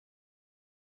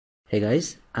Hey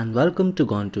guys, and welcome to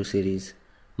Gone To series.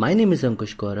 My name is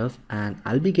Ankush Gaurav and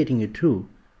I'll be getting you through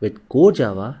with Core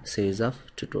Java series of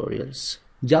tutorials.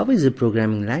 Java is a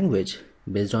programming language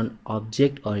based on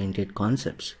object-oriented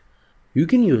concepts. You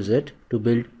can use it to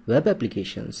build web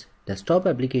applications, desktop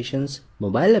applications,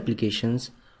 mobile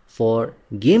applications, for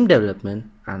game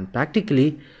development, and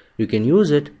practically you can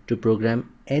use it to program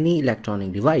any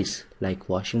electronic device like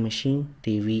washing machine,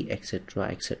 TV, etc.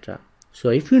 etc. So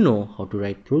if you know how to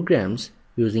write programs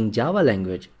using Java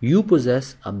language, you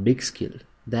possess a big skill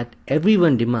that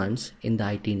everyone demands in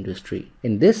the IT industry.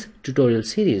 In this tutorial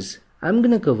series, I'm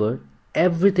gonna cover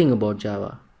everything about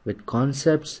Java with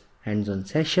concepts, hands-on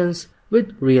sessions,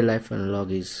 with real-life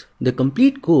analogies. The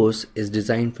complete course is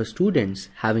designed for students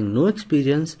having no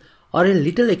experience or a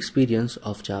little experience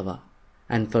of Java,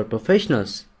 and for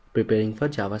professionals preparing for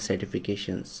Java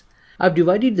certifications. I've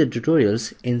divided the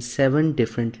tutorials in 7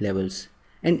 different levels,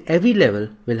 and every level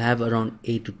will have around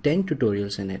 8 to 10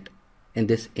 tutorials in it. In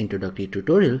this introductory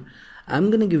tutorial, I'm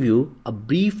going to give you a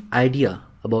brief idea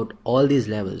about all these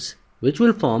levels, which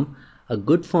will form a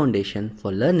good foundation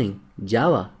for learning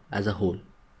Java as a whole.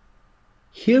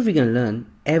 Here we can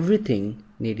learn everything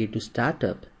needed to start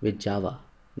up with Java.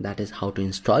 That is how to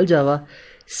install Java,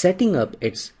 setting up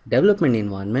its development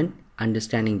environment,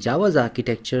 understanding Java's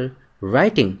architecture,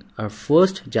 writing our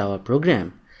first Java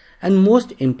program, and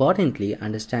most importantly,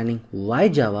 understanding why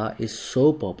Java is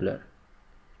so popular.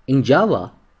 In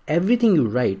Java, everything you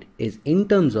write is in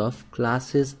terms of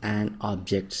classes and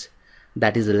objects.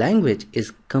 That is, the language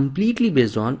is completely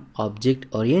based on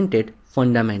object-oriented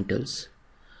fundamentals.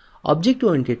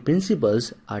 Object-oriented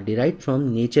principles are derived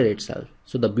from nature itself.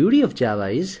 So the beauty of Java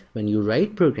is when you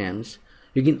write programs,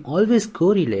 you can always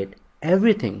correlate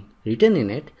everything written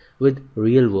in it with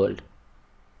real world.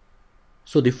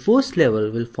 So the first level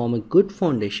will form a good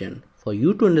foundation for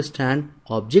you to understand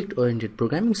object-oriented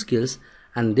programming skills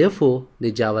and therefore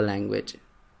the Java language.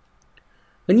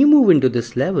 When you move into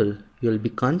this level, you will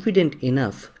be confident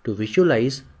enough to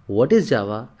visualize what is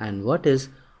Java and what is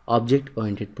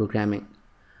object-oriented programming.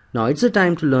 Now it's the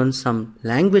time to learn some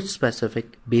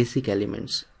language-specific basic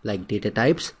elements like data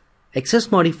types,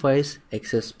 access modifiers,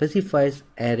 access specifiers,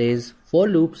 arrays, for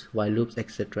loops, while loops,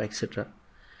 etc. etc.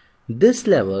 This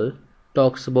level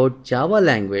talks about Java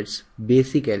language's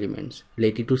basic elements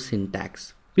related to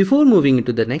syntax. Before moving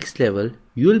into the next level,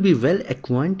 you will be well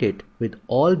acquainted with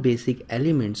all basic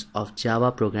elements of Java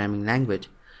programming language,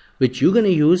 which you're going to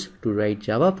use to write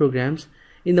Java programs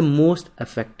in the most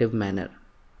effective manner.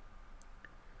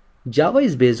 Java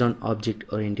is based on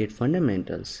object-oriented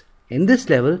fundamentals. In this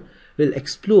level, we'll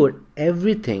explore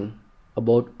everything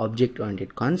about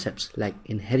object-oriented concepts like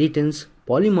inheritance,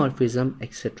 polymorphism,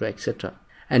 etc. etc.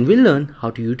 And we'll learn how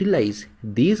to utilize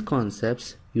these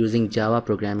concepts using Java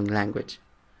programming language.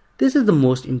 This is the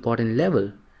most important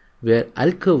level where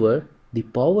I'll cover the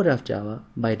power of Java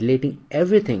by relating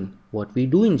everything what we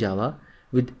do in Java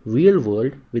with real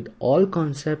world with all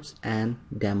concepts and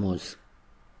demos.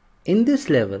 In this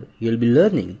level, you'll be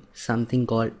learning something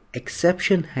called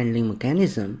exception handling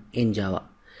mechanism in Java.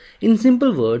 In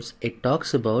simple words, it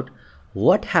talks about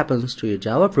what happens to your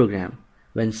Java program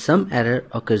when some error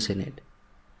occurs in it.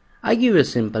 I give you a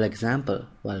simple example.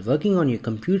 While working on your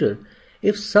computer,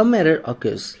 if some error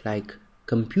occurs like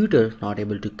computer not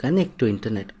able to connect to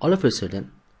internet all of a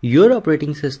sudden, your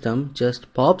operating system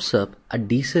just pops up a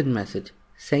decent message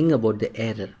saying about the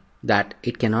error, that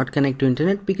it cannot connect to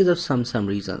internet because of some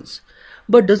reasons,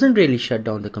 but doesn't really shut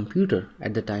down the computer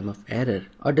at the time of error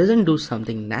or doesn't do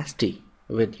something nasty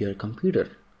with your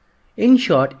computer. In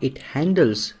short, it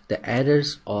handles the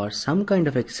errors or some kind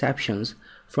of exceptions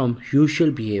from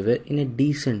usual behavior in a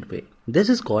decent way. This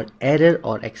is called error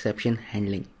or exception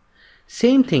handling.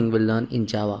 Same thing we'll learn in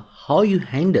Java, how you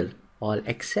handle all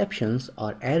exceptions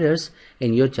or errors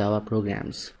in your Java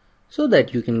programs, so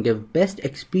that you can give best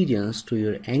experience to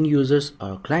your end users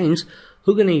or clients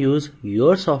who are going to use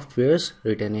your softwares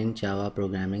written in Java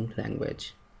programming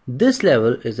language. This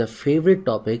level is a favorite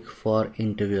topic for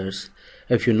interviewers.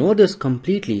 If you know this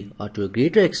completely or to a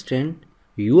greater extent,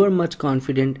 you are much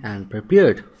confident and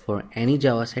prepared for any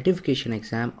Java certification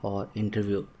exam or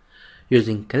interview.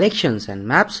 Using collections and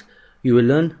maps, you will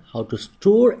learn how to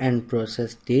store and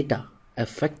process data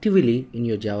effectively in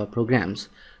your Java programs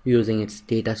using its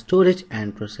data storage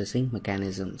and processing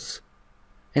mechanisms.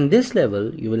 In this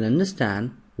level, you will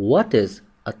understand what is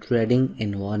a threading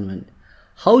environment,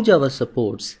 how Java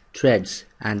supports threads,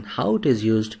 and how it is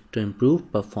used to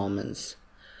improve performance.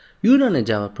 You run a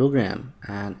Java program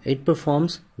and it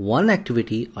performs one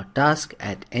activity or task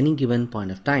at any given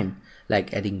point of time,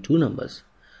 like adding 2 numbers.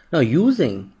 Now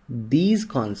using these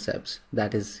concepts,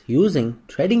 that is using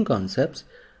threading concepts,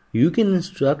 you can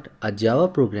instruct a Java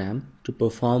program to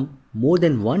perform more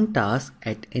than one task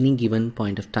at any given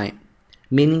point of time,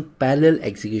 meaning parallel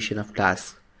execution of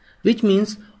tasks, which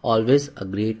means always a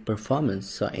great performance.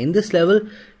 So in this level,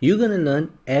 you're going to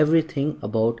learn everything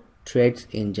about threads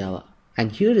in Java.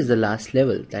 And here is the last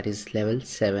level, that is level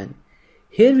 7.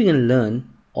 Here we can learn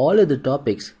all of the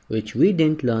topics which we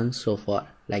didn't learn so far,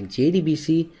 like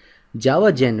JDBC,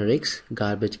 Java generics,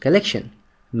 garbage collection,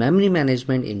 memory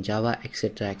management in Java,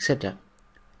 etc. etc.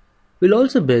 We'll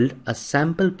also build a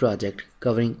sample project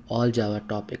covering all Java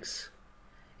topics.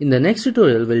 In the next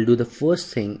tutorial, we'll do the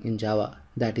first thing in Java,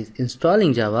 that is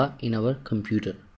installing Java in our computer.